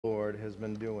Lord has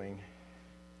been doing.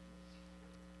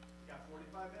 Got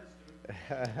 45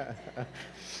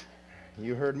 minutes, dude.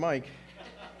 You heard Mike.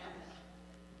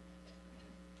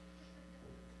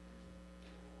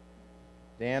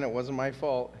 Dan, it wasn't my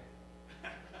fault.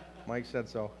 Mike said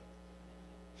so.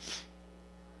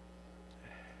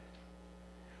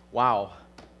 Wow.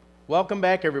 Welcome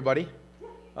back, everybody.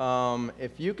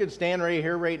 If you could stand right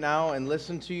here right now and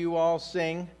listen to you all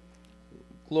sing,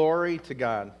 glory to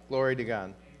God. Glory to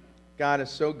God. God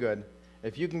is so good.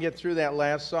 If you can get through that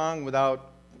last song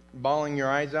without bawling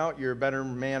your eyes out, you're a better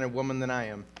man and woman than I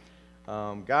am.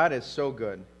 God is so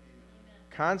good.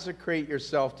 Consecrate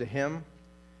yourself to Him.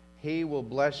 He will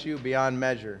bless you beyond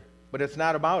measure. But it's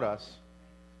not about us.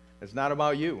 It's not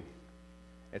about you.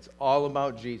 It's all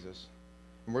about Jesus.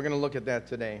 And we're going to look at that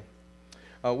today.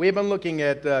 We've been looking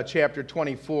at chapter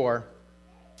 24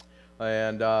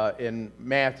 and in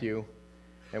Matthew.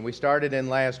 And we started in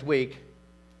last week.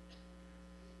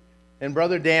 And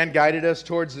Brother Dan guided us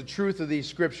towards the truth of these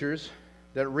scriptures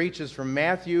that reaches from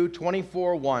Matthew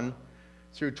 24:1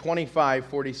 through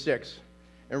 25:46,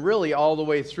 and really all the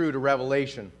way through to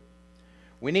Revelation.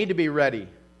 We need to be ready.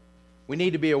 We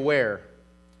need to be aware.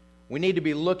 We need to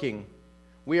be looking.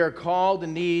 We are called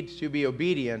and need to be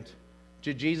obedient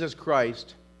to Jesus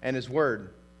Christ and His Word.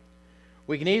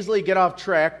 We can easily get off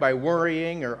track by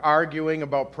worrying or arguing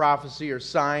about prophecy or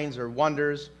signs or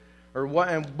wonders.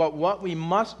 But what we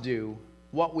must do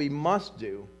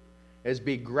is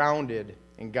be grounded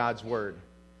in God's Word.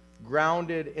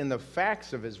 Grounded in the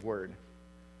facts of His Word.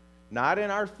 Not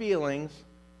in our feelings,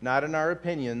 not in our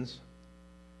opinions,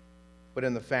 but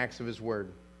in the facts of His Word.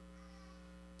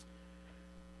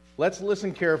 Let's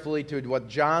listen carefully to what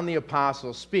John the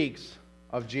Apostle speaks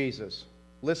of Jesus.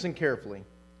 Listen carefully.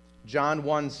 John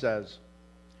 1 says,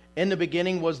 "In the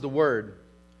beginning was the Word.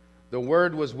 The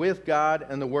Word was with God,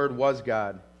 and the Word was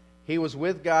God. He was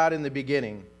with God in the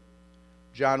beginning."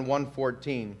 John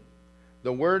 1:14,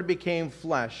 "The Word became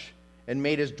flesh and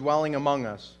made His dwelling among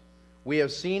us. We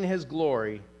have seen His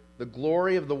glory, the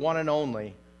glory of the one and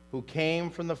only, who came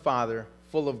from the Father,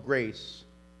 full of grace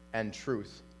and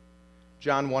truth."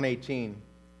 John 1:18,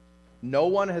 "No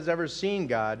one has ever seen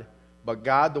God, but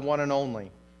God the one and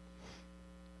only,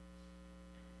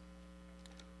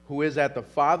 who is at the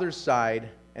Father's side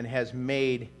and has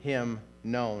made Him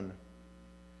known."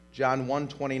 John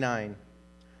 1:29,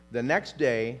 "The next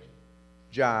day,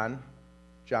 John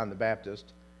the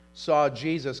Baptist, saw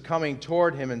Jesus coming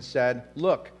toward him and said,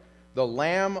 'Look, the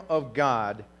Lamb of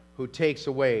God who takes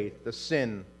away the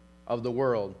sin of the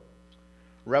world.'"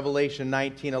 Revelation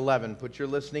 19:11, put your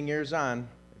listening ears on,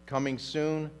 "coming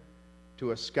soon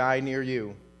to a sky near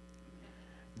you.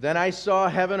 Then I saw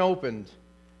heaven opened,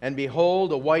 and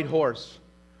behold, a white horse.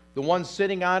 The one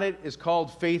sitting on it is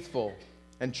called Faithful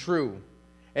and True,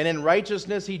 and in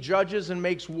righteousness he judges and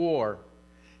makes war.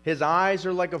 His eyes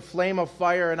are like a flame of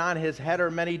fire, and on his head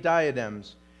are many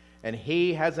diadems, and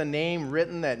he has a name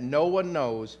written that no one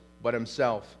knows but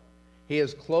himself. He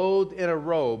is clothed in a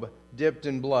robe dipped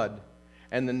in blood,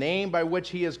 and the name by which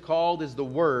he is called is the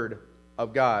Word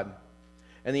of God.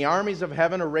 And the armies of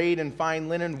heaven, arrayed in fine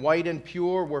linen, white and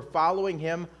pure, were following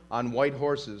him on white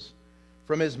horses.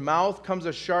 From his mouth comes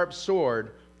a sharp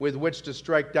sword with which to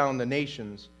strike down the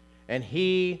nations, and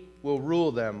he will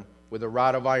rule them with a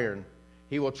rod of iron.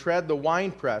 He will tread the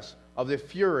winepress of the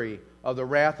fury of the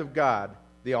wrath of God,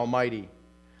 the Almighty.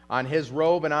 On his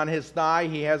robe and on his thigh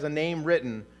he has a name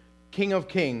written, King of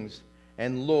Kings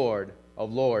and Lord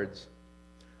of Lords."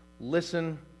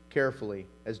 Listen carefully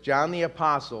as John the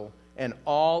Apostle and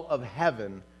all of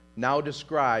heaven now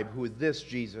describe who this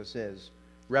Jesus is.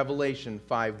 Revelation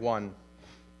 5:1.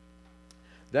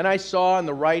 "Then I saw in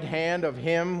the right hand of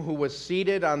him who was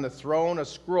seated on the throne a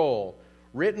scroll,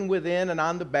 written within and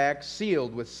on the back,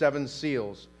 sealed with 7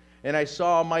 seals. And I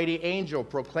saw a mighty angel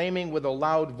proclaiming with a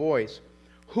loud voice,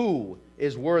 'Who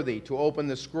is worthy to open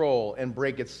the scroll and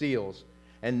break its seals?'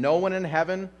 And no one in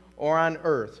heaven or on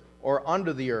earth or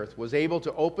under the earth was able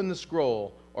to open the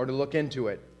scroll or to look into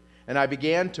it. And I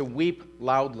began to weep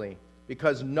loudly,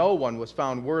 because no one was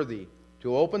found worthy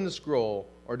to open the scroll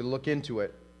or to look into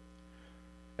it.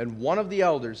 And one of the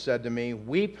elders said to me,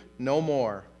 'Weep no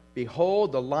more.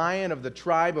 Behold, the Lion of the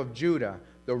tribe of Judah,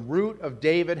 the Root of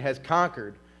David, has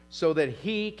conquered, so that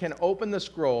he can open the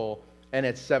scroll and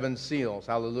its 7 seals.'"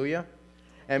 Hallelujah.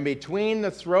 "And between the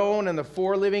throne and the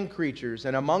 4 living creatures,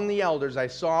 and among the elders, I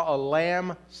saw a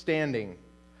lamb standing,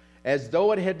 as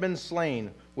though it had been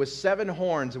slain, with 7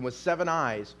 horns and with 7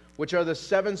 eyes, which are the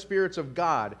 7 spirits of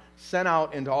God sent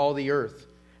out into all the earth.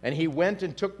 And he went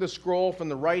and took the scroll from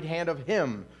the right hand of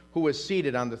him who was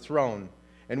seated on the throne.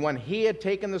 And when he had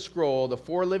taken the scroll, the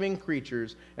 4 living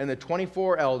creatures and the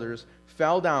 24 elders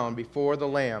fell down before the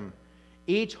Lamb,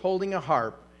 each holding a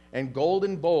harp and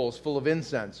golden bowls full of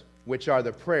incense, which are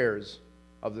the prayers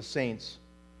of the saints.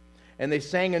 And they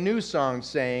sang a new song,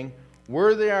 saying,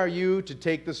 Worthy are you to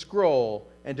take the scroll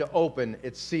and to open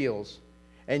its seals.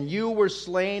 And you were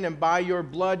slain, and by your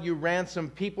blood you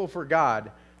ransomed people for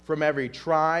God from every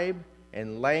tribe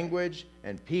and language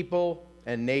and people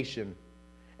and nation.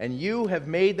 And you have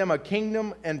made them a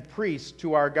kingdom and priests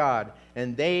to our God,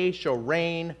 and they shall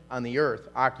reign on the earth.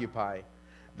 Occupy.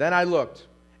 Then I looked,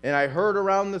 and I heard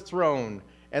around the throne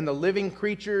and the living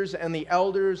creatures and the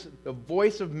elders the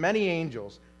voice of many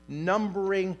angels,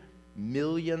 numbering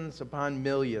millions upon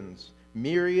millions,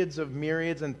 myriads of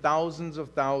myriads and thousands of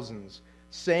thousands,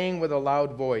 saying with a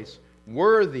loud voice,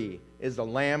 Worthy is the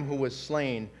Lamb who was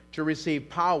slain to receive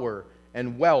power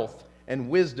and wealth and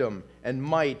wisdom and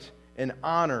might and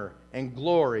honor and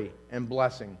glory and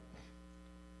blessing.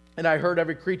 And I heard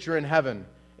every creature in heaven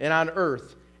and on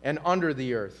earth and under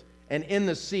the earth and in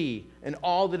the sea and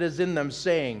all that is in them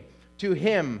saying, To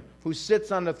him who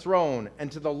sits on the throne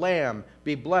and to the Lamb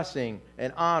be blessing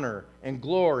and honor and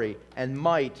glory and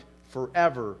might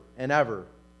forever and ever.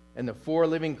 And the 4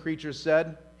 living creatures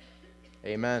said,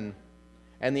 Amen.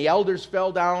 And the elders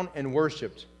fell down and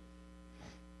worshiped.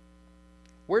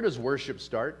 Where does worship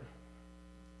start?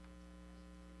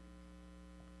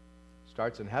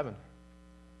 Starts in heaven.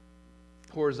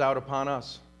 Pours out upon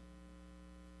us.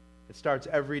 It starts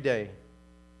every day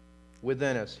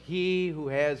within us. He who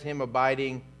has him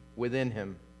abiding within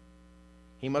him.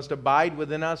 He must abide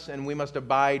within us, and we must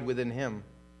abide within him.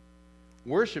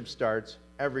 Worship starts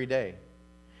every day.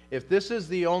 If this is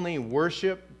the only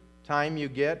worship time you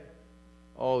get,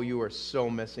 oh, you are so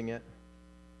missing it.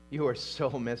 You are so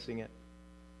missing it.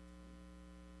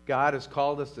 God has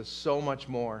called us to so much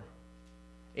more.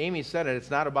 Amy said it,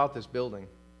 it's not about this building.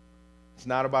 It's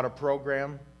not about a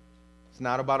program. It's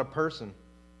not about a person.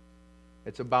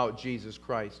 It's about Jesus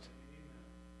Christ.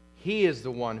 He is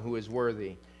the one who is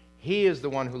worthy. He is the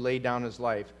one who laid down his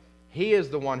life. He is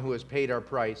the one who has paid our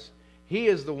price. He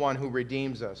is the one who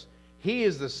redeems us. He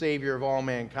is the Savior of all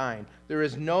mankind. There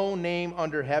is no name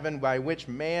under heaven by which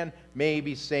man may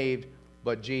be saved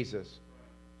but Jesus.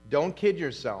 Don't kid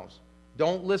yourselves.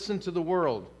 Don't listen to the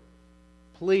world.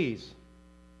 Please,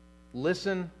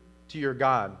 listen to your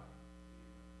God.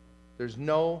 There's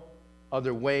no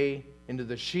other way into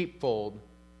the sheepfold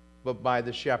but by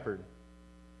the shepherd.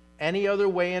 Any other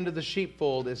way into the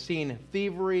sheepfold is seen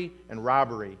thievery and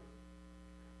robbery.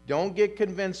 Don't get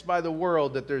convinced by the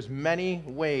world that there's many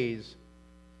ways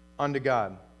unto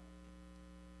God.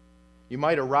 You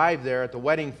might arrive there at the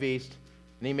wedding feast,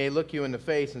 and he may look you in the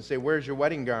face and say, Where's your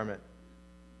wedding garment?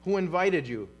 Who invited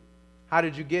you? How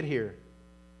did you get here?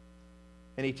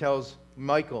 And he tells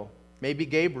Michael, maybe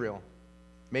Gabriel,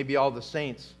 maybe all the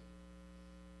saints,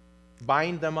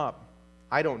 bind them up.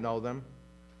 I don't know them.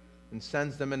 And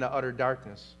sends them into utter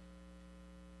darkness.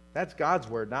 That's God's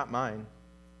word, not mine.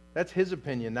 That's his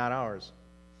opinion, not ours.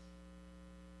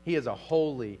 He is a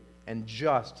holy and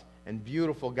just and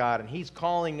beautiful God, and he's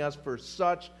calling us for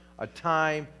such a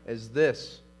time as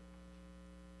this.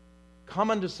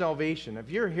 Come unto salvation. If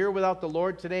you're here without the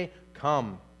Lord today,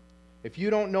 come. If you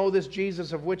don't know this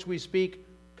Jesus of which we speak,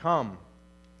 come.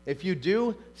 If you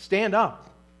do, stand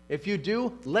up. If you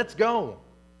do, let's go.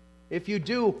 If you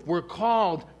do, we're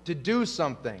called to do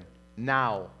something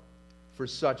now for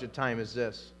such a time as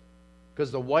this.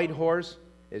 Because the white horse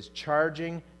is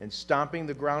charging and stomping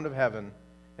the ground of heaven,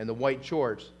 and the white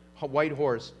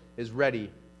horse is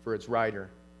ready for its rider.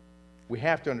 We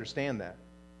have to understand that.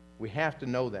 We have to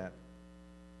know that.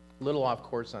 A little off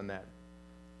course on that,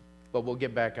 but we'll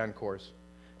get back on course.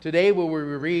 Today we will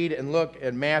read and look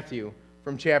at Matthew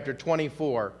from chapter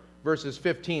 24, verses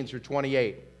 15 through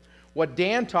 28. What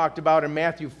Dan talked about in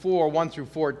Matthew 4, 1 through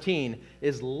 14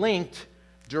 is linked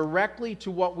directly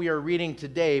to what we are reading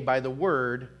today by the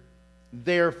word,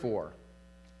 therefore.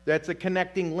 That's a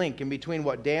connecting link in between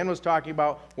what Dan was talking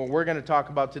about, what we're going to talk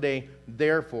about today,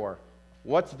 therefore.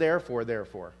 What's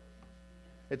therefore?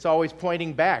 It's always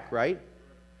pointing back, right?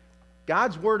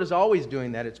 God's word is always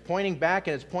doing that. It's pointing back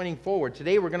and it's pointing forward.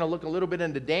 Today we're going to look a little bit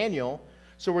into Daniel,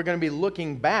 so we're going to be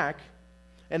looking back,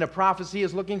 and the prophecy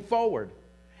is looking forward.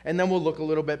 And then we'll look a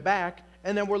little bit back,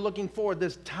 and then we're looking forward,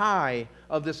 this tie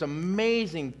of this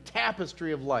amazing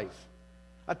tapestry of life.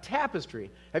 A tapestry.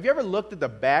 Have you ever looked at the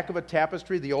back of a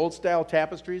tapestry, the old style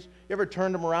tapestries? You ever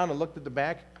turned them around and looked at the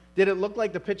back? Did it look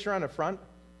like the picture on the front?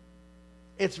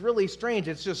 It's really strange.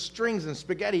 It's just strings and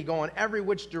spaghetti going every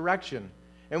which direction.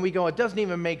 And we go, it doesn't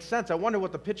even make sense. I wonder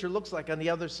what the picture looks like on the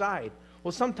other side.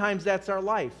 Well, sometimes that's our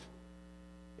life.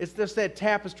 It's just that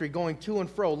tapestry going to and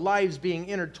fro, lives being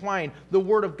intertwined, the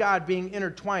Word of God being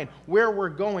intertwined, where we're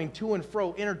going to and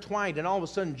fro, intertwined, and all of a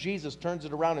sudden Jesus turns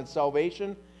it around in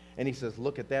salvation, and he says,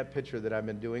 look at that picture that I've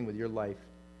been doing with your life.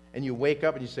 And you wake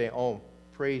up and you say, oh,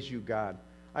 praise you, God.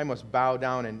 I must bow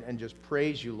down and just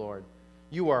praise you, Lord.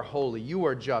 You are holy, you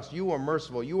are just, you are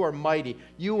merciful, you are mighty,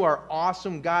 you are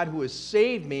awesome, God, who has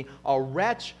saved me, a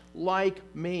wretch like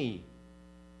me.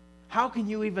 How can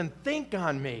you even think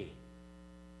on me?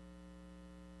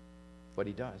 But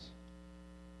he does.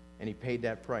 And he paid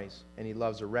that price. And he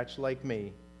loves a wretch like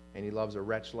me, and he loves a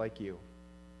wretch like you.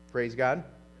 Praise God.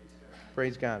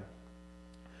 Praise God.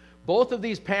 Both of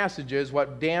these passages,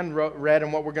 what Dan read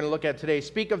and what we're going to look at today,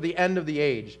 speak of the end of the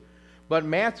age. But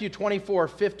Matthew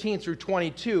 24:15 through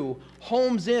 22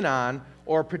 homes in on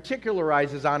or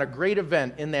particularizes on a great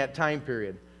event in that time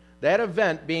period. That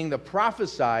event being the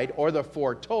prophesied or the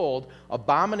foretold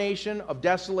abomination of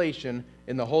desolation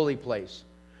in the holy place.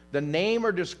 The name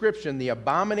or description, the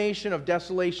abomination of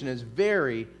desolation, is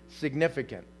very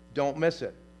significant. Don't miss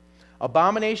it.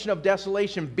 Abomination of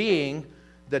desolation being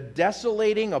the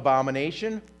desolating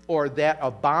abomination, or that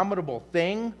abominable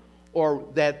thing, or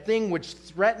that thing which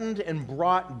threatened and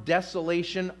brought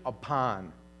desolation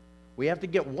upon. We have to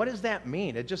get, what does that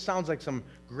mean? It just sounds like some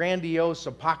grandiose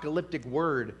apocalyptic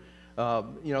word,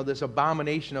 this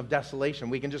abomination of desolation.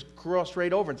 We can just cross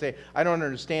right over and say, I don't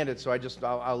understand it, so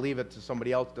I'll leave it to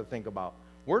somebody else to think about.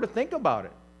 We're to think about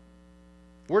it.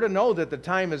 We're to know that the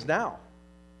time is now.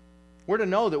 We're to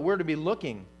know that we're to be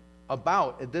looking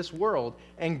about at this world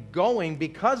and going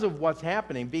because of what's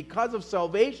happening, because of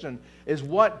salvation is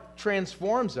what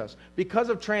transforms us. Because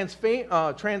of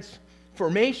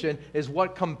transformation is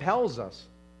what compels us.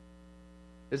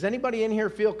 Does anybody in here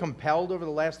feel compelled over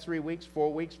the last 3 weeks,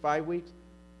 4 weeks, 5 weeks,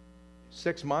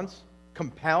 6 months?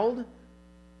 Compelled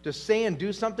to say and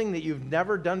do something that you've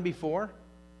never done before?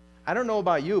 I don't know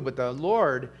about you, but the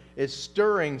Lord is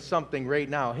stirring something right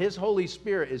now. His Holy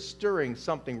Spirit is stirring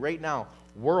something right now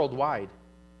worldwide.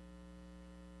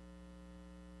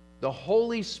 The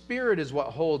Holy Spirit is what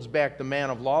holds back the man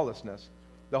of lawlessness.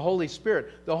 The Holy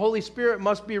Spirit. The Holy Spirit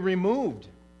must be removed.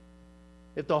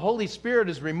 If the Holy Spirit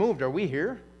is removed, are we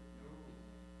here?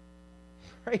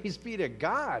 Praise be to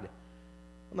God.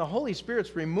 When the Holy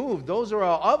Spirit's removed, those are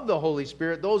of the Holy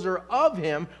Spirit, those are of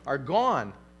Him, are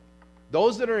gone.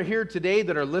 Those that are here today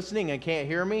that are listening and can't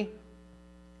hear me,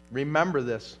 remember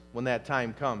this when that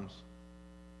time comes.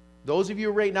 Those of you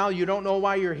right now, you don't know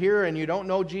why you're here and you don't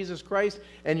know Jesus Christ,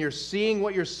 and you're seeing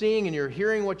what you're seeing and you're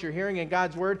hearing what you're hearing in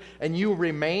God's Word, and you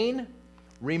remain,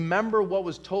 remember what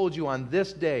was told you on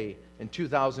this day in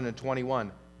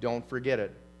 2021. Don't forget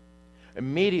it.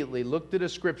 Immediately look to the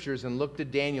Scriptures and look to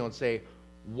Daniel and say,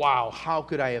 wow, how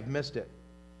could I have missed it?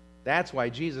 That's why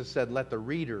Jesus said, let the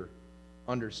reader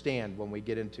understand when we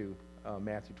get into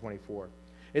Matthew 24.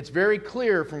 It's very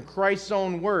clear from Christ's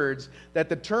own words that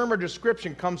the term or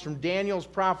description comes from Daniel's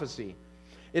prophecy.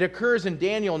 It occurs in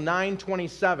Daniel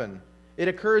 9:27. It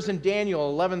occurs in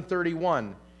Daniel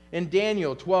 11:31. In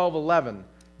Daniel 12:11.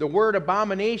 The word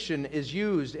abomination is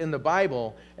used in the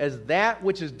Bible as that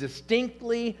which is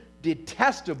distinctly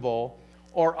detestable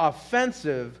or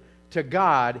offensive to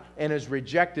God and is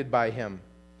rejected by Him.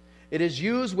 It is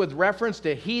used with reference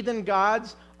to heathen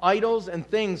gods, idols, and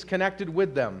things connected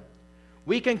with them.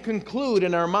 We can conclude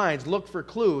in our minds, look for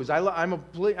clues. I'm an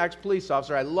ex-police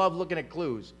officer. I love looking at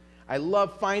clues. I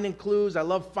love finding clues. I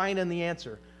love finding the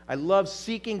answer. I love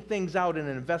seeking things out in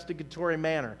an investigatory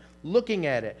manner, looking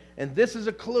at it. And this is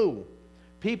a clue.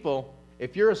 People,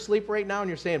 if you're asleep right now and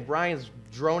you're saying, Brian's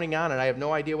droning on and I have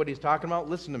no idea what he's talking about,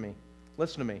 listen to me.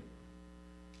 Listen to me.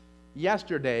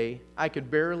 Yesterday, I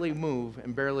could barely move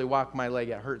and barely walk my leg.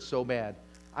 It hurt so bad.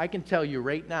 I can tell you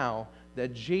right now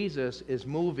that Jesus is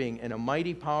moving in a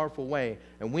mighty, powerful way,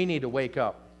 and we need to wake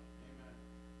up. Amen.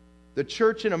 The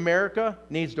church in America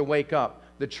needs to wake up.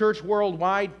 The church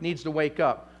worldwide needs to wake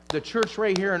up. The church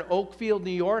right here in Oakfield,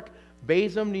 New York,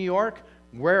 Baysham, New York,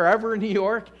 wherever in New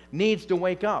York, needs to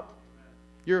wake up. Amen.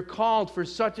 You're called for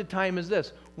such a time as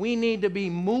this. We need to be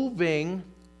moving.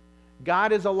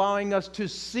 God is allowing us to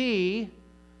see,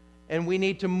 and we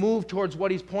need to move towards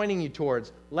what He's pointing you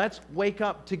towards. Let's wake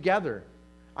up together.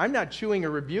 I'm not chewing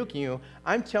or rebuking you.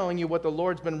 I'm telling you what the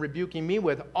Lord's been rebuking me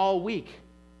with all week.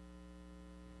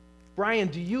 Brian,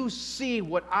 do you see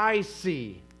what I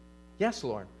see? Yes,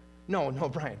 Lord. No,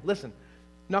 Brian, listen.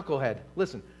 Knucklehead,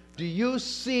 listen. Do you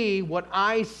see what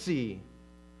I see?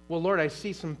 Well, Lord, I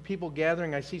see some people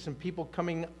gathering. I see some people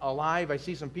coming alive. I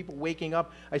see some people waking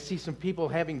up. I see some people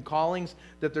having callings,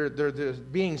 that they're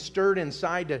being stirred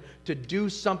inside to do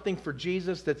something for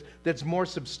Jesus that's more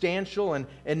substantial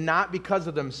and not because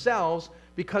of themselves,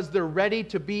 because they're ready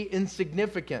to be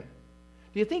insignificant.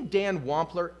 Do you think Dan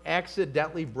Wampler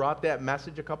accidentally brought that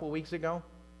message a couple weeks ago?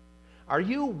 Are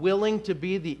you willing to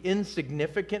be the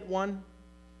insignificant one?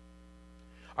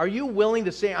 Are you willing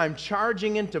to say, I'm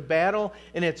charging into battle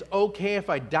and it's okay if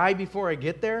I die before I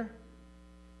get there?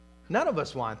 None of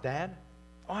us want that.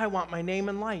 Oh, I want my name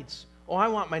in lights. Oh, I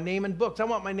want my name in books. I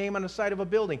want my name on the side of a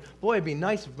building. Boy, it'd be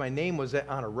nice if my name was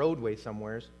on a roadway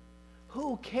somewhere.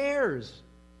 Who cares?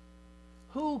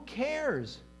 Who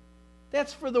cares?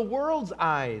 That's for the world's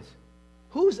eyes.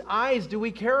 Whose eyes do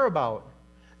we care about?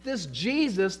 This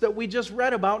Jesus that we just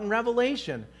read about in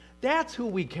Revelation. That's who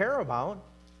we care about.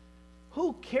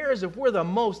 Who cares if we're the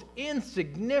most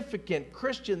insignificant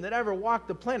Christian that ever walked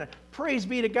the planet? Praise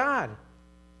be to God.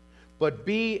 But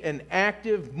be an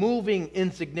active, moving,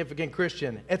 insignificant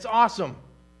Christian. It's awesome.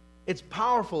 It's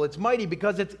powerful. It's mighty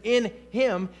because it's in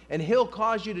Him, and He'll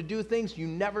cause you to do things you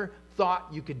never thought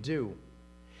you could do.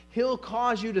 He'll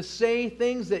cause you to say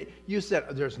things that you said,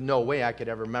 there's no way I could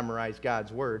ever memorize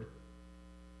God's Word.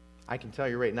 I can tell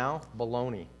you right now,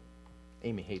 baloney.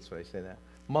 Amy hates when I say that.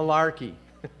 Malarkey.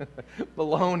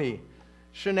 Baloney.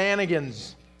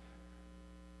 Shenanigans.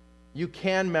 You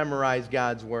can memorize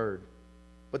God's Word,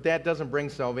 but that doesn't bring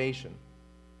salvation.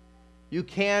 You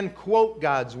can quote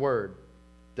God's Word.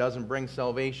 Doesn't bring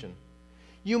salvation.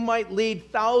 You might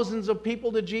lead thousands of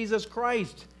people to Jesus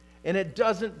Christ, and it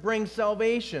doesn't bring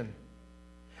salvation.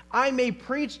 I may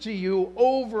preach to you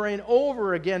over and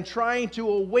over again, trying to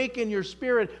awaken your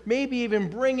spirit, maybe even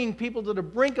bringing people to the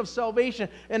brink of salvation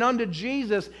and unto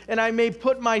Jesus, and I may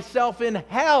put myself in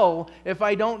hell if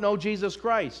I don't know Jesus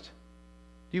Christ.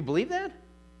 Do you believe that?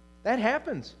 That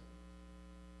happens.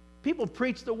 People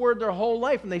preach the Word their whole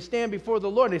life, and they stand before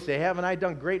the Lord, and they say, haven't I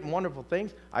done great and wonderful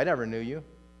things? I never knew you.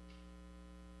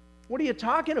 What are you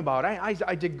talking about? I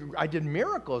did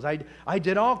miracles. I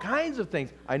did all kinds of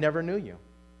things. I never knew you.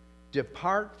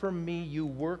 Depart from me, you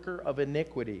worker of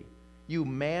iniquity, you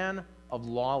man of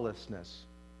lawlessness.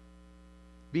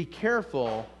 Be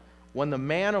careful when the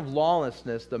man of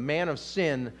lawlessness, the man of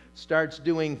sin, starts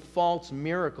doing false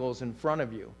miracles in front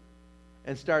of you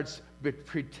and starts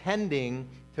pretending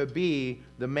to be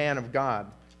the man of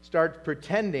God, starts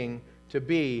pretending to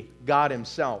be God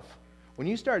Himself. When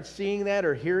you start seeing that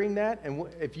or hearing that, and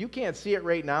if you can't see it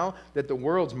right now, that the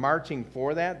world's marching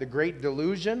for that, the great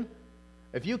delusion,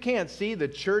 if you can't see the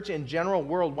church in general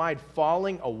worldwide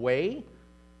falling away,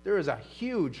 there is a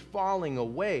huge falling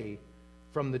away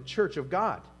from the church of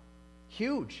God.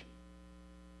 Huge.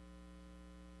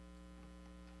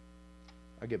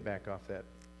 I'll get back off that.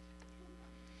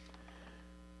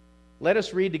 Let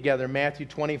us read together Matthew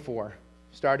 24,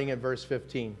 starting at verse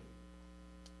 15.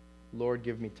 Lord,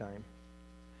 give me time.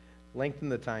 Lengthen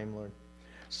the time, Lord.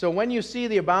 So when you see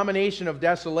the abomination of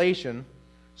desolation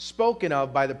spoken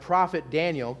of by the prophet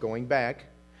Daniel, going back,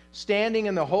 standing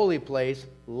in the holy place,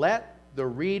 let the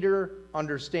reader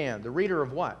understand. The reader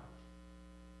of what?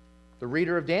 The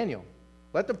reader of Daniel.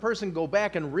 Let the person go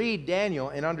back and read Daniel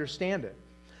and understand it.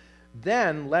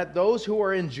 Then let those who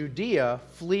are in Judea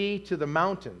flee to the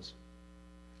mountains.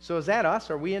 So is that us?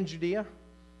 Are we in Judea?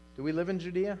 Do we live in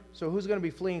Judea? So who's going to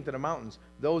be fleeing to the mountains?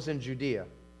 Those in Judea.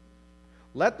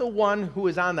 Let the one who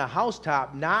is on the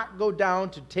housetop not go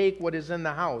down to take what is in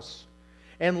the house.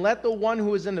 And let the one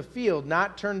who is in the field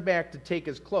not turn back to take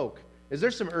his cloak. Is there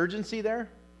some urgency there?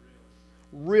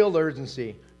 Real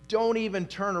urgency. Don't even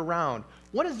turn around.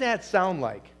 What does that sound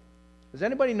like? Does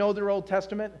anybody know their Old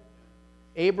Testament?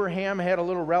 Abraham had a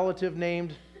little relative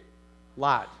named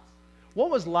Lot. What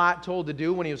was Lot told to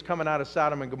do when he was coming out of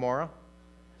Sodom and Gomorrah?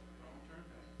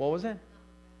 What was it?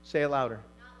 Say it louder.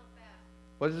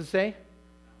 What does it say?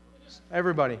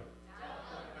 Everybody.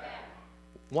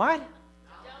 What?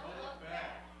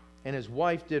 And his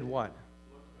wife did what?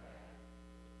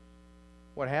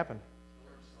 What happened?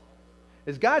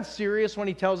 Is God serious when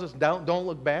He tells us don't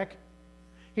look back?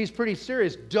 He's pretty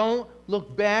serious. Don't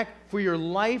look back, for your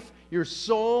life, your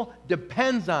soul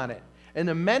depends on it. And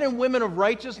the men and women of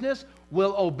righteousness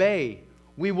will obey.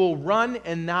 We will run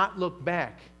and not look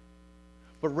back.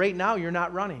 But right now, you're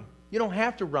not running. You don't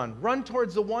have to run. Run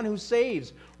towards the one who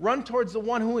saves. Run towards the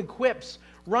one who equips.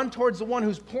 Run towards the one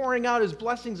who's pouring out His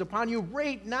blessings upon you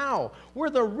right now. We're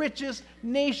the richest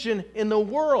nation in the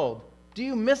world. Do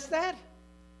you miss that?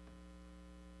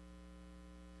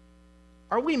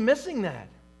 Are we missing that?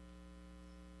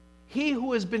 He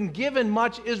who has been given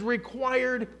much is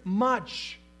required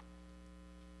much.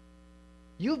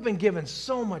 You've been given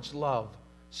so much love,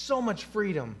 so much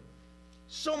freedom,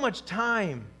 so much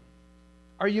time.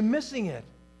 Are you missing it?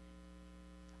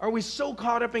 Are we so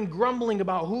caught up in grumbling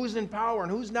about who's in power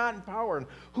and who's not in power and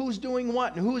who's doing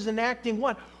what and who's enacting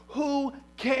what? Who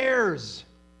cares?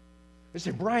 They say,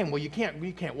 Brian, well, you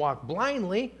can't walk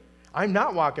blindly. I'm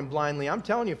not walking blindly. I'm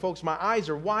telling you, folks, my eyes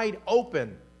are wide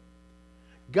open.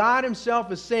 God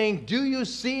himself is saying, do you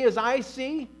see as I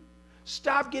see?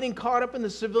 Stop getting caught up in the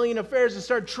civilian affairs and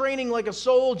start training like a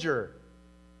soldier.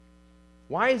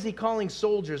 Why is he calling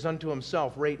soldiers unto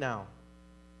himself right now?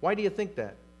 Why do you think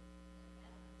that?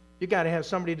 You got to have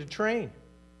somebody to train.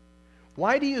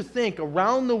 Why do you think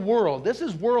around the world, this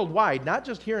is worldwide, not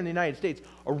just here in the United States,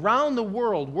 around the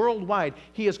world, worldwide,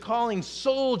 he is calling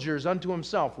soldiers unto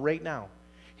himself right now.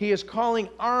 He is calling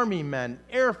Army men,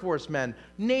 Air Force men,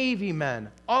 Navy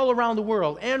men, all around the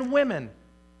world, and women,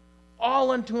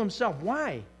 all unto himself.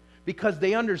 Why? Because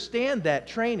they understand that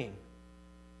training.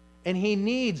 And he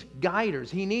needs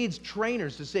guiders. He needs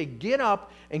trainers to say, get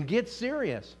up and get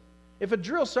serious. If a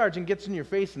drill sergeant gets in your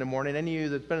face in the morning, any of you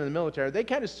that's been in the military, are they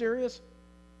kind of serious?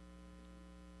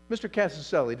 Mr.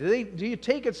 Cassicelli, do you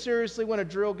take it seriously when a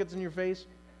drill gets in your face?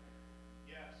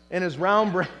 Yes. And his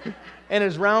round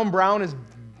brown is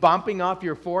bumping off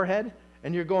your forehead?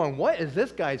 And you're going, what is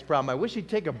this guy's problem? I wish he'd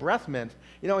take a breath mint.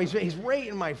 You know, he's right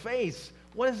in my face.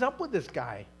 What is up with this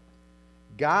guy?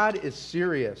 God is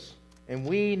serious, and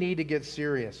we need to get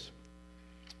serious.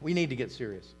 We need to get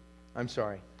serious. I'm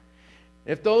sorry.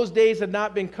 If those days had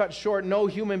not been cut short, no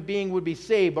human being would be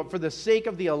saved. But for the sake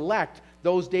of the elect,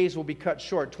 those days will be cut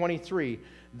short. 23.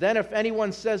 Then if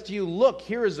anyone says to you, look,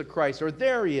 here is the Christ, or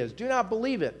there he is, do not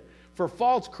believe it. For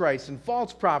false Christs and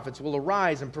false prophets will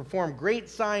arise and perform great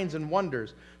signs and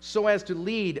wonders, so as to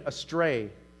lead astray,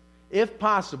 if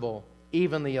possible,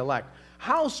 even the elect.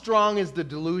 How strong is the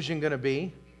delusion going to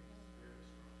be?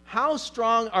 How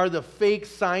strong are the fake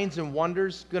signs and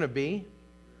wonders going to be?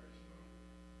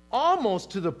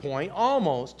 Almost to the point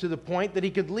that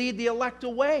he could lead the elect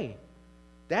away.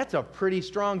 That's a pretty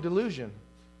strong delusion.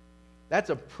 That's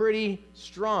a pretty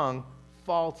strong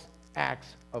false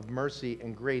acts of mercy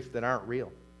and grace that aren't real.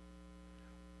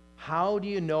 How do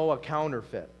you know a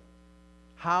counterfeit?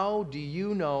 How do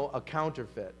you know a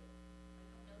counterfeit?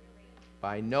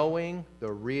 By knowing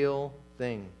the real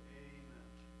thing.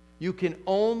 You can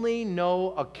only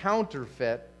know a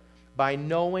counterfeit by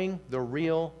knowing the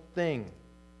real thing.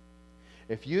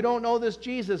 If you don't know this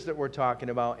Jesus that we're talking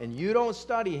about, and you don't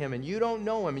study him, and you don't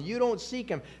know him, and you don't seek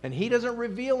him, and he doesn't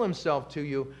reveal himself to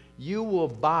you, you will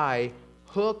buy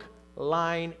hook,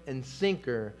 line, and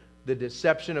sinker the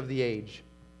deception of the age.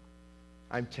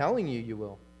 I'm telling you, you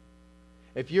will.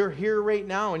 If you're here right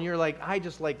now and you're like, I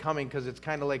just like coming because it's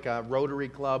kind of like a Rotary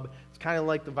Club, it's kind of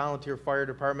like the volunteer fire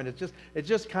department, it's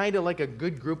just kind of like a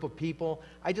good group of people.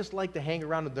 I just like to hang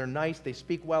around and they're nice, they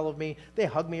speak well of me, they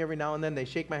hug me every now and then, they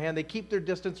shake my hand, they keep their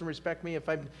distance and respect me.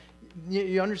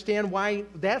 You understand why?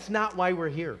 That's not why we're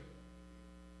here.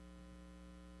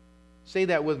 Say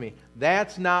that with me.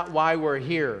 That's not why we're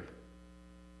here.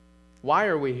 Why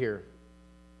are we here?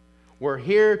 We're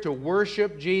here to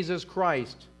worship Jesus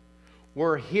Christ.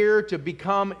 We're here to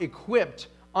become equipped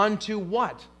unto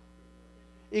what?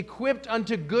 Equipped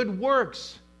unto good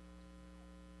works.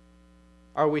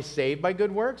 Are we saved by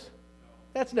good works?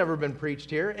 That's never been preached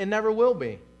here and never will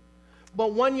be.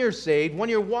 But when you're saved, when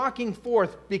you're walking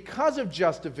forth because of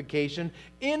justification,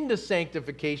 into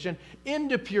sanctification,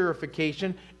 into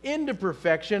purification, into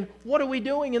perfection, what are we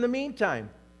doing in the meantime?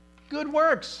 Good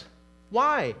works.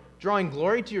 Why? Drawing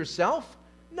glory to yourself?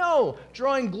 No,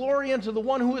 drawing glory unto the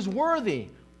one who is worthy.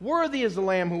 Worthy is the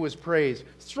Lamb who was praised,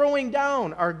 throwing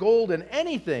down our gold and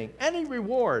anything, any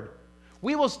reward.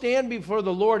 We will stand before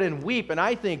the Lord and weep, and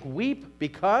I think weep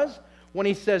because when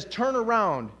he says, turn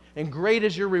around and great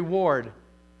is your reward,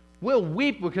 we'll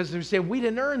weep because we say, we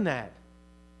didn't earn that.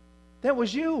 That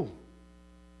was you.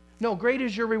 No, great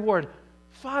is your reward.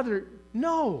 Father,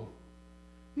 no.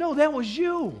 No, that was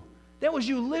you. That was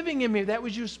you living in me. That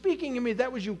was you speaking in me.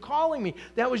 That was you calling me.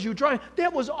 That was you drawing.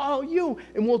 That was all you.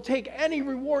 And we'll take any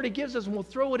reward he gives us and we'll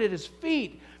throw it at his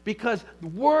feet because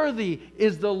worthy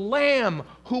is the Lamb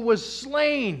who was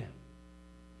slain.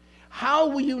 How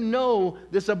will you know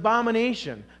this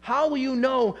abomination? How will you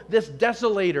know this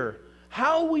desolator?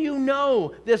 How will you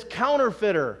know this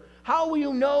counterfeiter? How will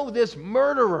you know this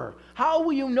murderer? How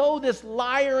will you know this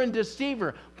liar and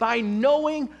deceiver? By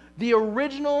knowing the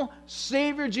original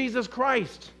Savior Jesus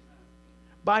Christ.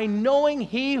 By knowing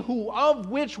he who of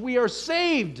which we are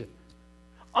saved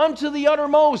unto the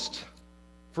uttermost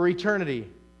for eternity.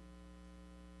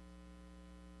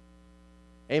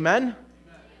 Amen?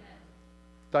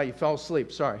 Thought you fell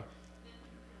asleep. Sorry.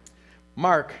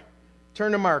 Mark.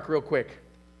 Turn to Mark real quick.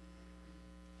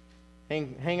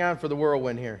 Hang on for the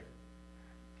whirlwind here.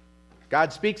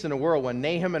 God speaks in a whirlwind.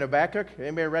 Nahum and Habakkuk.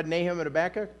 Anybody read Nahum and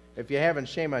Habakkuk? If you haven't,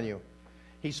 shame on you.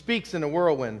 He speaks in a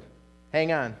whirlwind.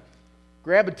 Hang on.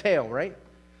 Grab a tail, right?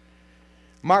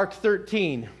 Mark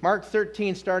 13. Mark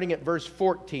 13, starting at verse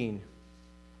 14.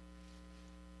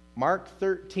 Mark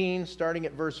 13, starting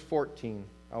at verse 14.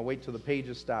 I'll wait till the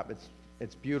pages stop.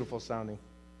 It's beautiful sounding.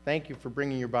 Thank you for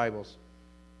bringing your Bibles.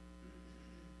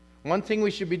 One thing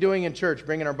we should be doing in church,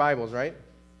 bringing our Bibles, right?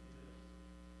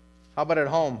 How about at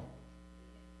home?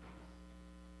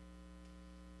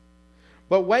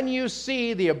 But when you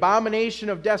see the abomination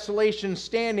of desolation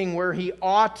standing where he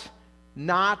ought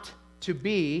not to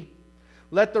be,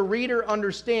 let the reader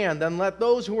understand. Then let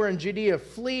those who are in Judea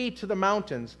flee to the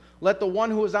mountains. Let the one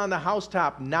who is on the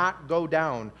housetop not go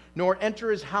down, nor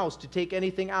enter his house to take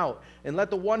anything out. And let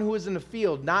the one who is in the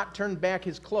field not turn back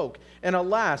his cloak. And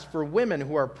alas, for women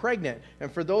who are pregnant,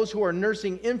 and for those who are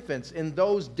nursing infants in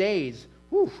those days,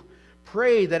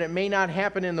 pray that it may not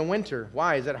happen in the winter.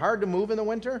 Why? Is it hard to move in the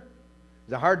winter?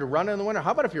 Is it hard to run in the winter?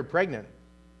 How about if you're pregnant?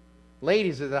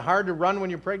 Ladies, is it hard to run when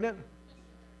you're pregnant?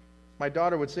 My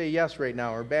daughter would say yes right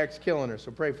now. Her back's killing her,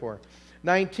 so pray for her.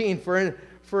 19,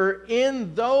 for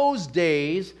in those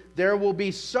days there will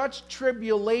be such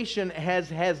tribulation as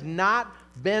has not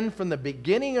been from the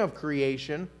beginning of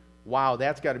creation. Wow,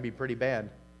 that's got to be pretty bad.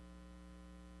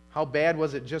 How bad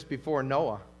was it just before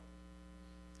Noah?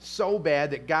 So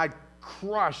bad that God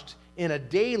crushed in a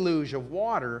deluge of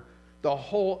water the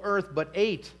whole earth but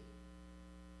 8.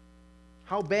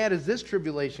 How bad is this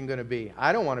tribulation going to be?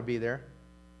 I don't want to be there.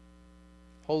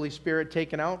 Holy Spirit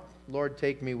taken out. Lord,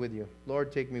 take me with you.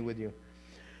 Lord, take me with you.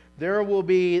 There will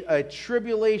be a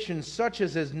tribulation such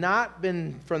as has not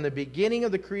been from the beginning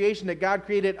of the creation that God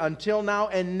created until now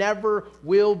and never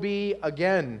will be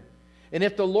again. And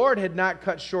if the Lord had not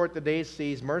cut short the days,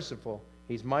 see, he's merciful.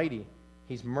 He's mighty.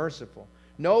 He's merciful.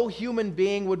 No human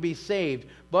being would be saved,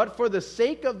 but for the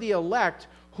sake of the elect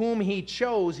whom he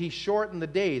chose, he shortened the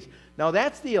days. Now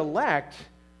that's the elect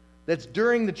that's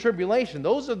during the tribulation.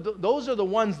 Those are the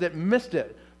ones that missed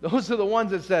it. Those are the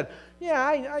ones that said, yeah,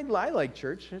 I like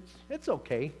church. It's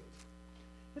okay.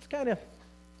 It's kind of,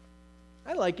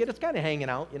 I like it. It's kind of hanging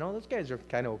out. You know, those guys are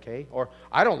kind of okay. Or,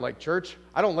 I don't like church.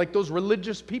 I don't like those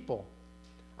religious people.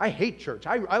 I hate church.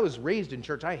 I was raised in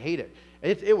church. I hate it.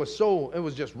 It was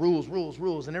just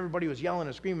rules, and everybody was yelling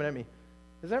and screaming at me.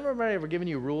 Has everybody ever given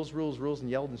you rules, and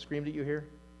yelled and screamed at you here?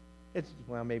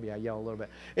 Well, maybe I yell a little bit.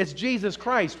 It's Jesus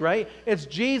Christ, right? It's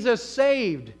Jesus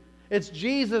saved. It's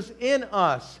Jesus in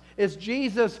us. It's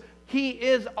Jesus. He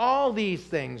is all these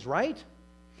things, right?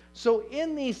 So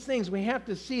in these things, we have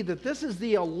to see that this is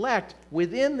the elect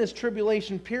within this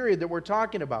tribulation period that we're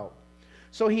talking about.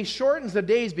 So he shortens the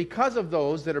days because of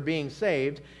those that are being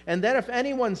saved. And then if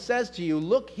anyone says to you,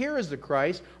 look, here is the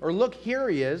Christ, or look, here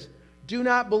he is, do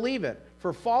not believe it.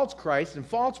 For false Christs and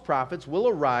false prophets will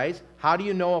arise. How do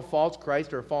you know a false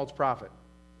Christ or a false prophet?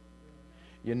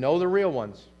 You know the real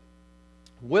ones.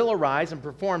 Will arise and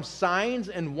perform signs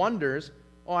and wonders.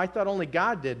 Oh, I thought only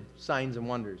God did signs and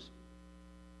wonders.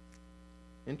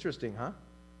 Interesting, huh?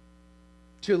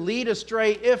 To lead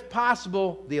astray, if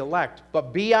possible, the elect.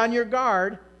 But be on your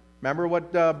guard. Remember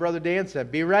what Brother Dan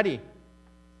said. Be ready.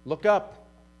 Look up.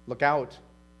 Look out.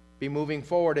 Be moving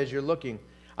forward as you're looking.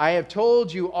 I have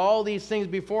told you all these things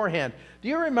beforehand. Do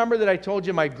you remember that I told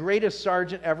you my greatest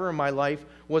sergeant ever in my life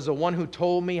was the one who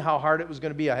told me how hard it was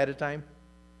going to be ahead of time?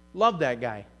 Loved that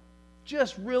guy.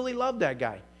 Just really loved that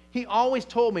guy. He always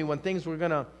told me when things were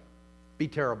going to be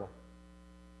terrible.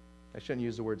 I shouldn't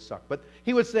use the word suck, but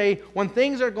he would say, when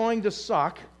things are going to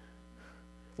suck,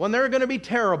 when they're going to be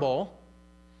terrible,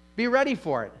 be ready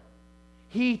for it.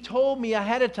 He told me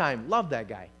ahead of time. Love that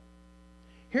guy.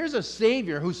 Here's a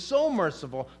Savior who's so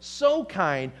merciful, so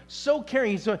kind, so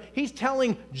caring. He's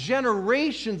telling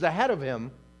generations ahead of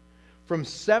him from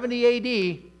 70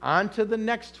 A.D. on to the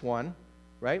next one,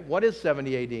 right? What is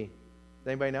 70 A.D.? Does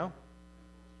anybody know?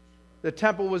 The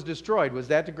temple was destroyed. Was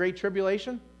that the Great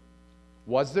Tribulation?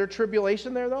 Was there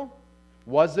tribulation there, though?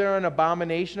 Was there an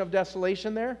abomination of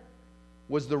desolation there?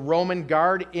 Was the Roman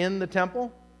guard in the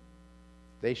temple?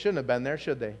 They shouldn't have been there,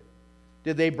 should they?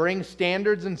 Did they bring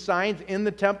standards and signs in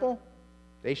the temple?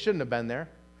 They shouldn't have been there.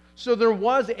 So there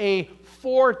was a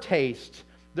foretaste.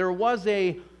 There was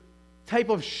a type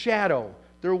of shadow.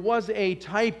 There was a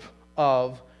type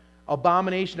of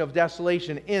abomination of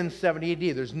desolation in 70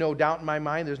 AD. There's no doubt in my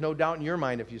mind. There's no doubt in your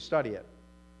mind if you study it.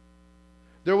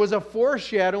 There was a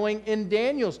foreshadowing in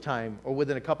Daniel's time, or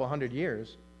within a couple hundred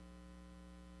years.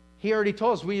 He already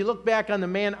told us. We look back on the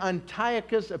man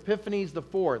Antiochus Epiphanes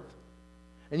IV,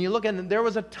 and you look at, there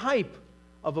was a type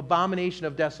of abomination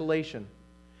of desolation.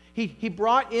 He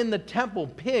brought in the temple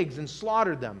pigs and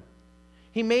slaughtered them.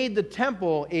 He made the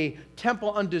temple a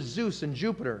temple unto Zeus and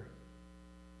Jupiter.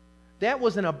 That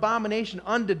was an abomination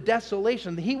unto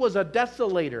desolation. He was a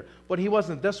desolator, but he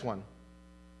wasn't this one.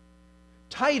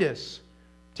 Titus,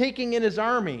 taking in his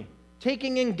army,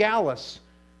 taking in Gallus.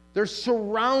 They're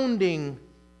surrounding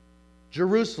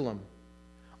Jerusalem.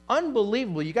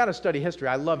 Unbelievable. You got to study history.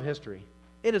 I love history.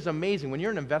 It is amazing. When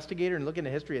you're an investigator and looking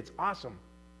at history, it's awesome.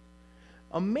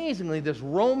 Amazingly, this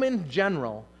Roman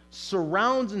general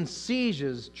surrounds and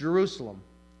sieges Jerusalem.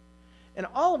 And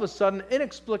all of a sudden,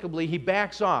 inexplicably, he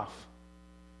backs off.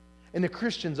 And the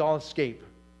Christians all escape.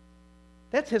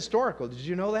 That's historical. Did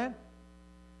you know that?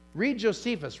 Read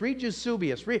Josephus, read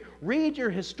Eusebius, read your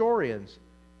historians.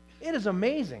 It is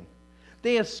amazing.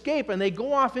 They escape and they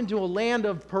go off into a land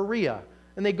of Perea,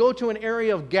 and they go to an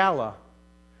area of Gala,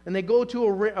 and they go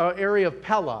to an area of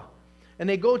Pella, and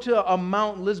they go to a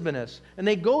Mount Lisbonus, and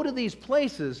they go to these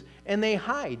places and they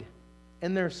hide,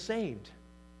 and they're saved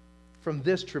from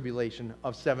this tribulation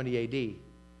of 70 AD.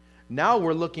 Now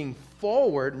we're looking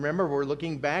forward. Remember, we're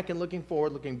looking back and looking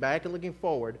forward, looking back and looking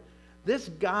forward. This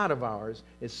God of ours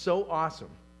is so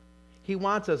awesome. He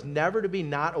wants us never to be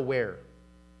not aware.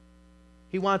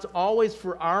 He wants always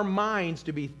for our minds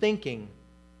to be thinking.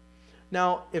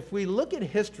 Now, if we look at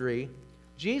history,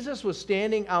 Jesus was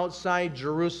standing outside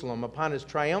Jerusalem upon his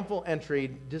triumphal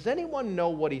entry. Does anyone know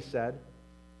what he said?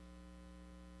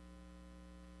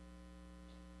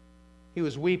 He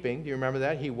was weeping. Do you remember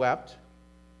that? He wept.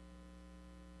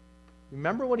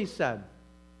 Remember what he said?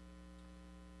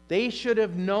 They should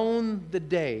have known the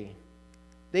day.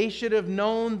 They should have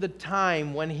known the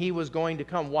time when he was going to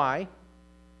come. Why?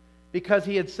 Because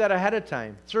he had said ahead of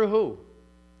time. Through who?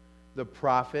 The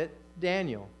prophet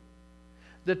Daniel.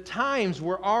 The times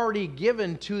were already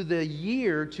given to the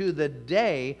year, to the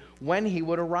day when he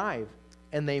would arrive,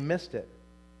 and they missed it.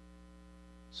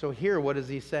 So here, what does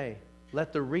he say?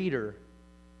 Let the reader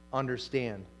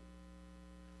understand.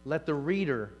 Let the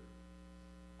reader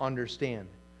understand.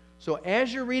 So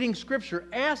as you're reading Scripture,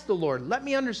 ask the Lord, let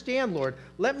me understand, Lord.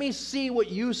 Let me see what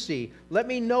you see. Let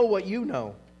me know what you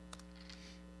know.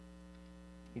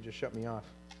 He just shut me off.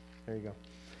 There you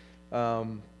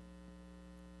go.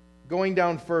 Going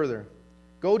down further.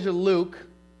 Go to Luke.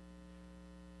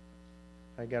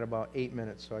 I got about 8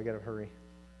 minutes, so I got to hurry.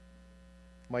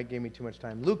 Mike gave me too much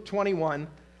time. Luke 21.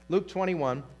 Luke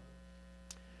 21.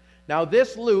 Now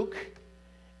this Luke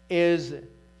is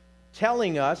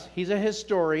telling us, he's a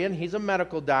historian, he's a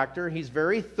medical doctor, he's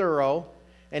very thorough,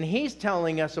 and he's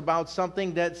telling us about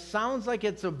something that sounds like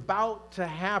it's about to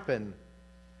happen.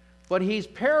 But he's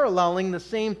paralleling the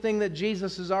same thing that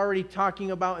Jesus is already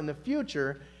talking about in the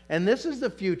future, and this is the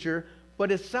future,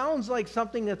 but it sounds like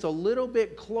something that's a little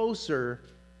bit closer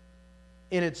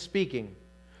in its speaking.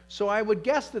 So I would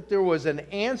guess that there was an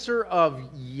answer of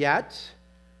yet,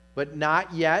 but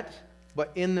not yet,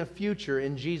 but in the future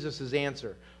in Jesus'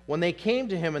 answer. When they came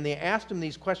to him and they asked him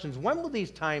these questions, when will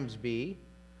these times be?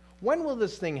 When will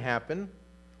this thing happen?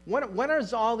 When are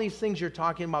all these things you're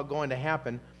talking about going to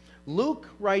happen? Luke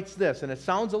writes this, and it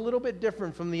sounds a little bit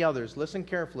different from the others. Listen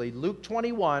carefully. Luke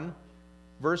 21,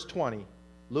 verse 20.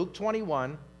 Luke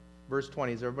 21, verse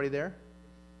 20. Is everybody there?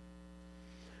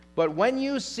 But when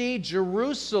you see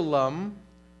Jerusalem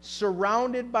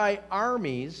surrounded by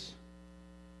armies,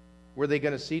 were they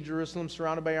going to see Jerusalem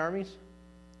surrounded by armies?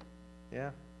 Yeah,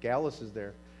 Gallus is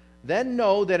there. Then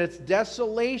know that its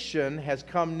desolation has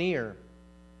come near.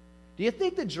 Do you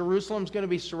think that Jerusalem's going to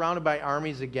be surrounded by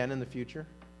armies again in the future?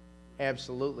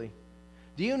 Absolutely.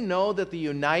 Do you know that the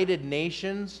United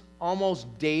Nations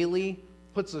almost daily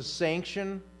puts a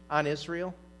sanction on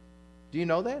Israel? Do you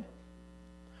know that?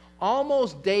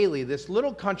 Almost daily, this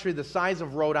little country the size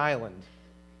of Rhode Island,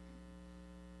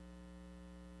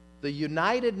 the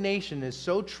United Nations is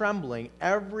so trembling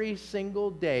every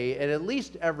single day, and at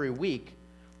least every week,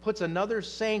 puts another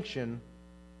sanction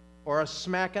or a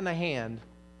smack in the hand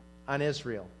on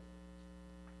Israel.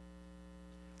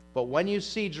 But when you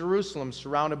see Jerusalem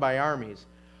surrounded by armies,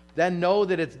 then know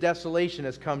that its desolation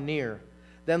has come near.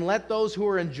 Then let those who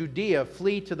are in Judea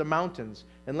flee to the mountains,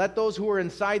 and let those who are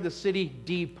inside the city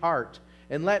depart,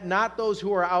 and let not those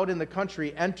who are out in the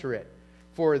country enter it.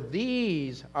 For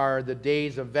these are the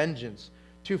days of vengeance,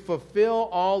 to fulfill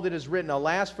all that is written.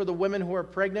 Alas, for the women who are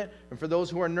pregnant, and for those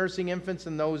who are nursing infants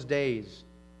in those days.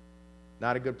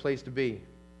 Not a good place to be.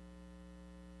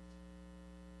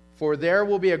 For there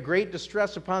will be a great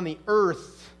distress upon the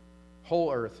earth,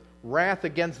 whole earth, wrath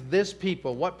against this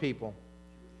people. What people?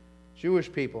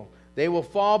 Jewish people. They will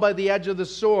fall by the edge of the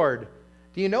sword.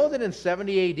 Do you know that in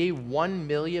 70 A.D.,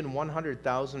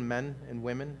 1,100,000 men and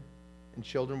women and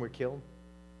children were killed?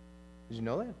 Did you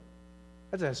know that?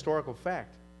 That's a historical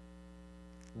fact.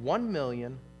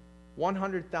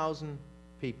 1,100,000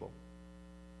 people.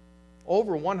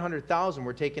 Over 100,000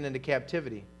 were taken into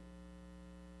captivity.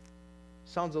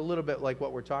 Sounds a little bit like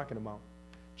what we're talking about.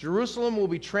 Jerusalem will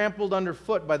be trampled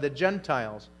underfoot by the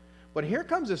Gentiles. But here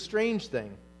comes a strange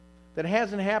thing that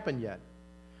hasn't happened yet.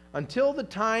 Until the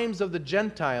times of the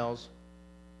Gentiles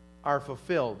are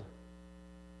fulfilled.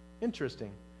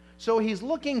 Interesting. So he's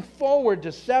looking forward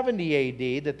to 70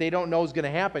 A.D. that they don't know is going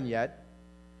to happen yet.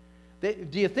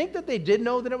 Do you think that they did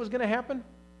know that it was going to happen?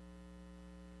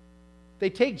 They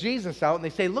take Jesus out and they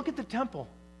say, look at the temple.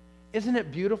 Isn't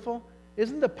it beautiful?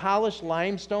 Isn't the polished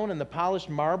limestone and the polished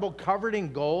marble covered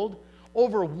in gold?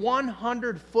 Over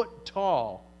 100-foot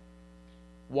tall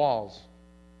walls.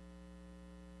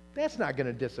 That's not going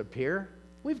to disappear.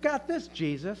 We've got this,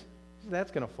 Jesus.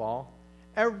 That's going to fall.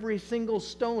 Every single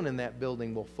stone in that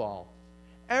building will fall.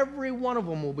 Every one of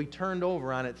them will be turned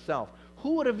over on itself.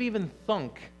 Who would have even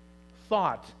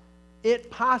thought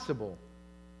it possible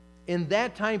in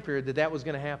that time period that that was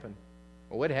going to happen?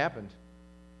 Well, it happened.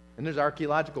 And there's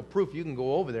archaeological proof. You can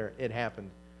go over there. It happened.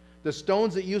 The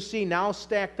stones that you see now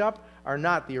stacked up are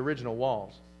not the original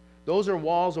walls. Those are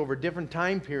walls over different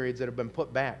time periods that have been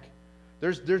put back.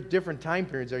 There's different time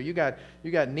periods there. You got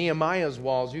Nehemiah's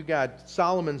walls, you got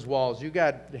Solomon's walls, you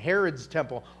got Herod's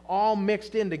temple, all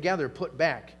mixed in together, put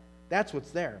back. That's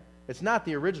what's there. It's not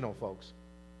the original, folks.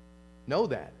 Know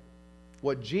that.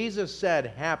 What Jesus said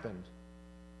happened.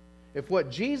 If what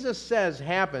Jesus says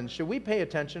happens, should we pay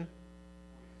attention?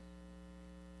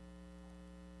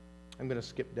 I'm going to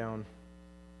skip down.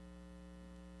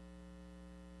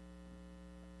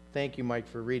 Thank you, Mike,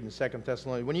 for reading 2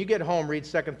 Thessalonians. When you get home, read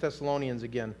 2 Thessalonians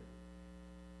again.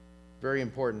 Very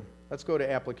important. Let's go to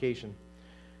application.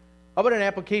 How about an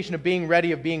application of being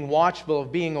ready, of being watchful,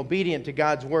 of being obedient to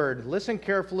God's word? Listen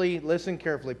carefully, listen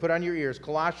carefully. Put on your ears.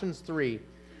 Colossians 3.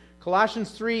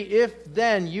 Colossians 3, if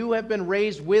then you have been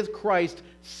raised with Christ,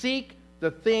 seek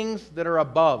the things that are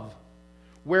above,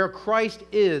 where Christ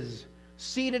is,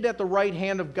 seated at the right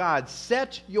hand of God.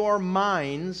 Set your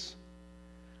minds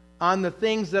on the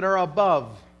things that are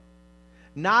above,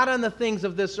 not on the things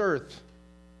of this earth.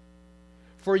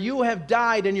 For you have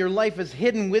died, and your life is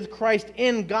hidden with Christ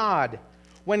in God.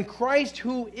 When Christ,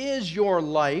 who is your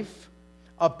life,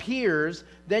 appears,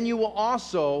 then you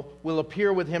will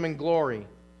appear with him in glory.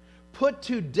 Put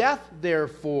to death,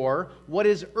 therefore, what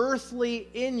is earthly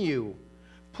in you.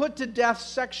 Put to death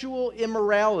sexual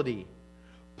immorality.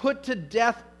 Put to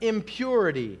death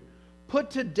impurity.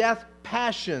 Put to death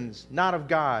passions not of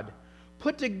God.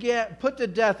 Put to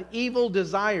death evil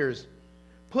desires.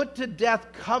 Put to death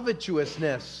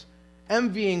covetousness,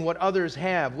 envying what others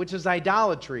have, which is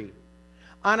idolatry.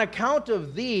 On account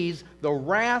of these, the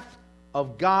wrath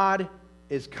of God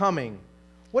is coming.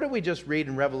 What did we just read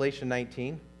in Revelation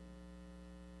 19?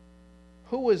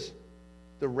 Who was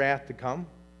the wrath to come?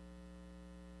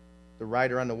 The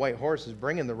rider on the white horse is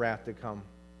bringing the wrath to come.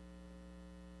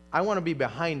 I want to be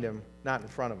behind him, not in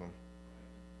front of him.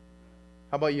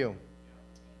 How about you?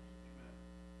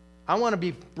 I want to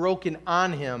be broken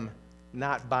on him,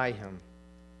 not by him.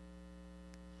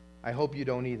 I hope you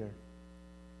don't either.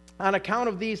 On account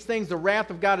of these things, the wrath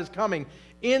of God is coming.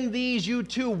 In these you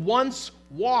too once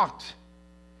walked.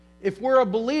 If we're a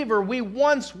believer, we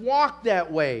once walked that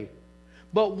way.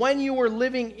 But when you were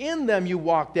living in them, you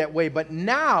walked that way. But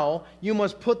now you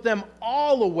must put them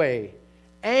all away.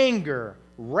 Anger,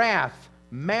 wrath,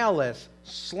 malice,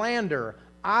 slander,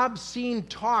 obscene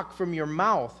talk from your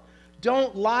mouth.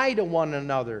 Don't lie to one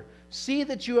another. See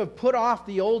that you have put off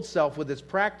the old self with its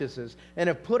practices and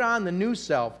have put on the new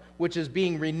self, which is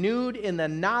being renewed in the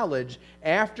knowledge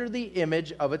after the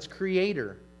image of its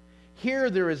creator.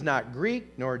 Here there is not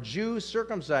Greek nor Jew,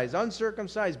 circumcised,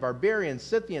 uncircumcised, barbarian,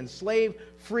 Scythian, slave,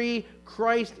 free.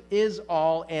 Christ is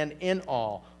all and in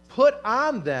all. Put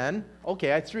on then,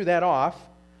 okay, I threw that off.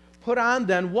 Put on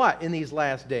then what in these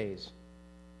last days?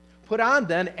 Put on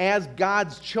then as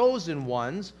God's chosen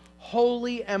ones,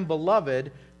 holy and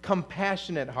beloved,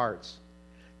 compassionate hearts,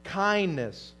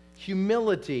 kindness,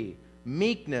 humility,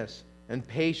 meekness, and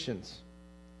patience,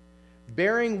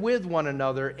 bearing with one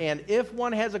another, and if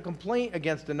one has a complaint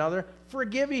against another,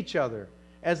 forgive each other.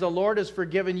 As the Lord has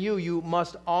forgiven you, you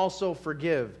must also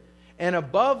forgive. And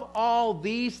above all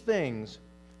these things,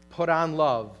 put on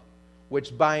love,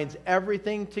 which binds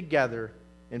everything together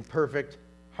in perfect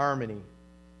harmony.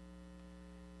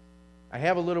 I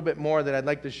have a little bit more that I'd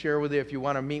like to share with you. If you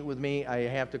want to meet with me, I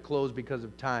have to close because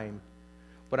of time.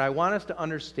 But I want us to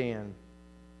understand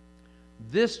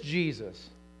this Jesus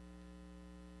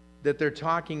that they're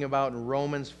talking about in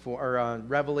Romans 4, or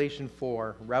Revelation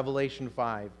 4, Revelation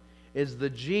 5, is the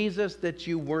Jesus that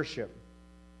you worship.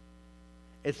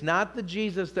 It's not the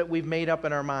Jesus that we've made up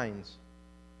in our minds.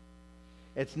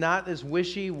 It's not this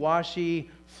wishy-washy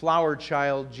flower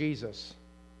child Jesus.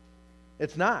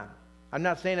 It's not. I'm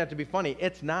not saying that to be funny.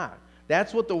 It's not.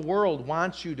 That's what the world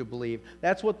wants you to believe.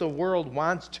 That's what the world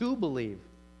wants to believe.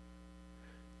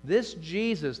 This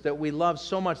Jesus that we love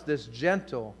so much, this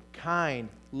gentle, kind,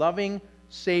 loving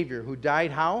Savior who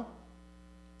died how?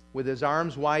 With his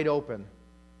arms wide open.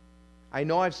 I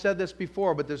know I've said this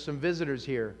before, but there's some visitors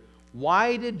here.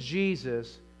 Why did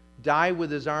Jesus die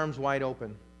with his arms wide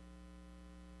open?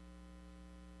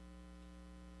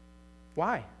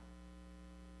 Why?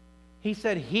 He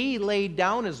said he laid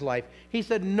down his life. He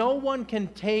said, no one can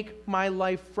take my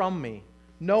life from me.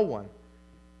 No one.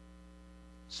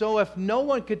 So if no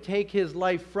one could take his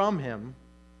life from him,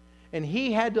 and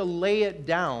he had to lay it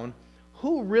down,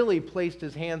 who really placed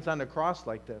his hands on the cross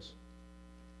like this?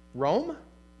 Rome?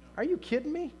 Are you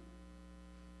kidding me?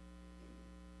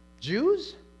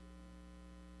 Jews?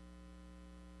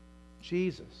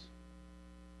 Jesus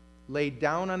laid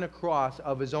down on the cross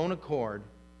of his own accord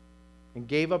and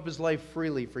gave up his life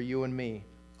freely for you and me,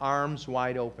 arms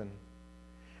wide open.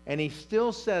 And he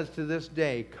still says to this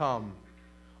day, come,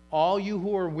 all you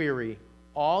who are weary,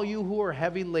 all you who are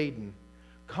heavy laden,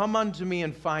 come unto me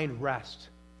and find rest.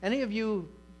 Any of you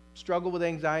struggle with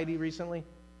anxiety recently?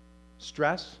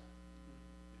 Stress?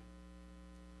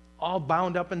 All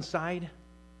bound up inside?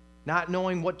 Not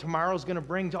knowing what tomorrow's going to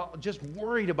bring? Just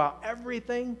worried about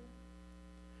everything?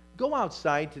 Go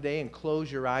outside today and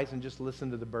close your eyes and just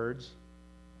listen to the birds.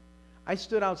 I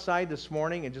stood outside this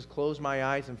morning and just closed my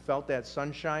eyes and felt that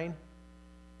sunshine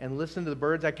and listened to the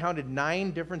birds. I counted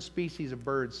 9 different species of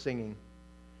birds singing.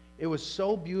 It was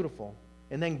so beautiful.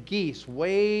 And then geese,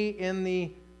 way in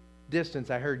the distance,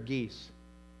 I heard geese.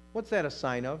 What's that a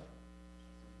sign of?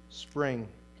 Spring.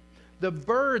 The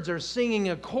birds are singing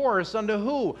a chorus unto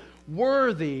who?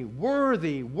 Worthy,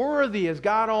 worthy, worthy is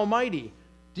God Almighty.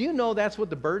 Do you know that's what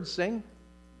the birds sing?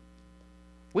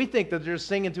 We think that they're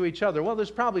singing to each other. Well,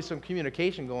 there's probably some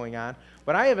communication going on,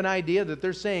 but I have an idea that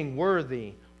they're saying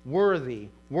worthy, worthy,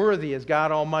 worthy is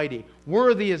God Almighty.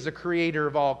 Worthy is the Creator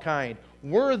of all kind.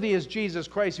 Worthy is Jesus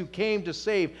Christ who came to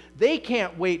save. They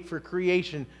can't wait for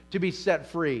creation to be set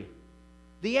free.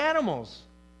 The animals.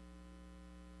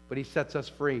 But he sets us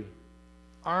free.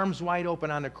 Arms wide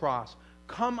open on the cross.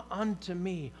 Come unto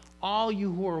me, all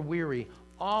you who are weary,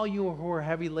 all you who are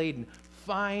heavy laden.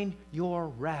 Find your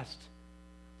rest.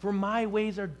 For my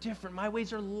ways are different. My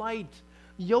ways are light.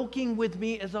 Yoking with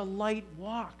me is a light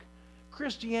walk.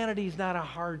 Christianity is not a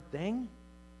hard thing.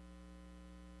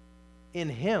 In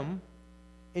him,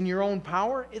 in your own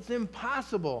power, it's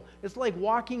impossible. It's like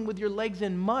walking with your legs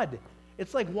in mud.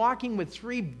 It's like walking with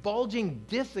 3 bulging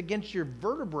discs against your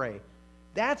vertebrae.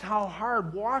 That's how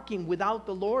hard walking without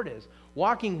the Lord is.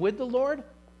 Walking with the Lord,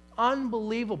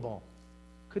 unbelievable.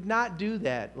 Could not do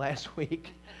that last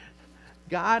week.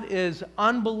 God is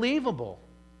unbelievable.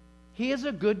 He is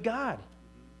a good God.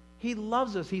 He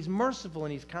loves us. He's merciful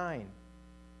and He's kind.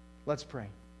 Let's pray.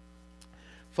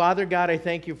 Father God, I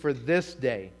thank you for this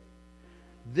day.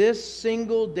 This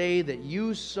single day that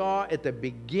you saw at the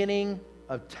beginning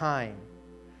of time.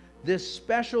 This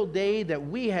special day that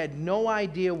we had no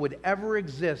idea would ever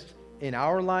exist in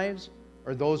our lives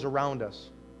or those around us.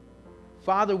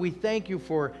 Father, we thank you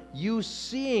for you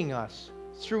seeing us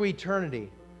through eternity.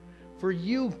 For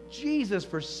you, Jesus,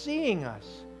 for seeing us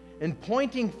and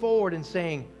pointing forward and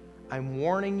saying, I'm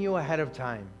warning you ahead of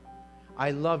time. I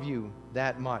love you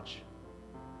that much.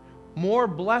 More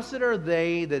blessed are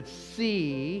they that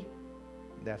see,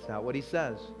 that's not what he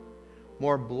says.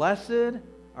 More blessed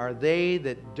are they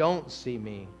that don't see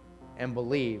me and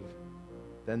believe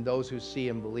than those who see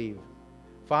and believe.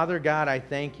 Father God, I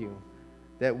thank you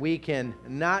that we can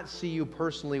not see you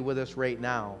personally with us right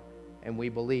now, and we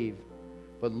believe.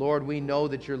 But Lord, we know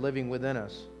that you're living within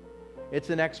us. It's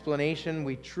an explanation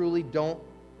we truly don't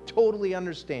totally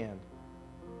understand.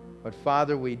 But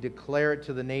Father, we declare it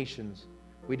to the nations.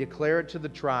 We declare it to the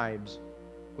tribes.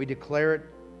 We declare it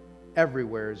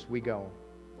everywhere as we go.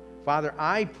 Father,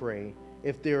 I pray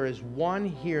if there is one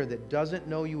here that doesn't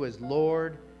know you as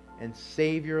Lord and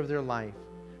Savior of their life,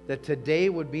 that today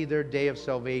would be their day of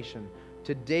salvation.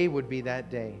 Today would be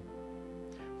that day.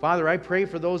 Father, I pray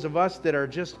for those of us that are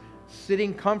just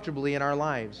sitting comfortably in our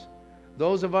lives.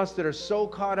 Those of us that are so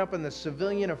caught up in the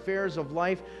civilian affairs of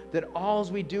life that all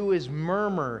we do is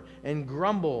murmur and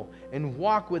grumble and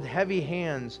walk with heavy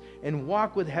hands and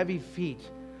walk with heavy feet.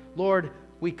 Lord,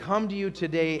 we come to you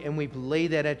today and we lay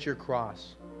that at your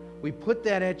cross. We put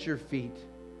that at your feet.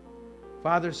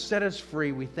 Father, set us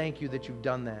free. We thank you that you've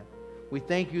done that. We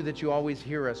thank you that you always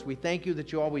hear us. We thank you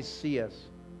that you always see us.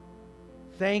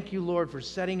 Thank you, Lord, for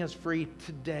setting us free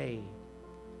today,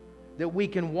 that we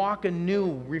can walk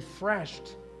anew,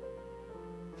 refreshed.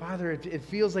 Father, it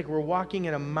feels like we're walking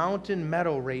in a mountain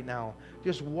meadow right now,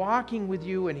 just walking with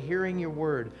you and hearing your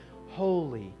word.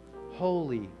 Holy,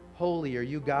 holy, holy are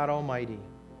you, God Almighty.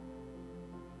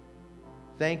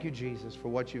 Thank you, Jesus, for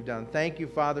what you've done. Thank you,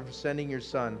 Father, for sending your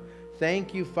Son.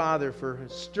 Thank you, Father, for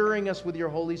stirring us with your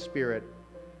Holy Spirit.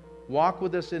 Walk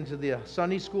with us into the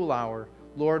Sunday school hour.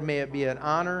 Lord, may it be an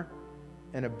honor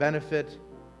and a benefit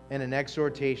and an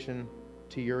exhortation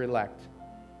to your elect.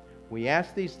 We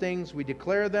ask these things, we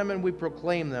declare them, and we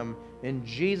proclaim them in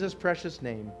Jesus' precious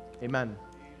name. Amen.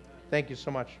 Thank you so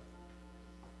much.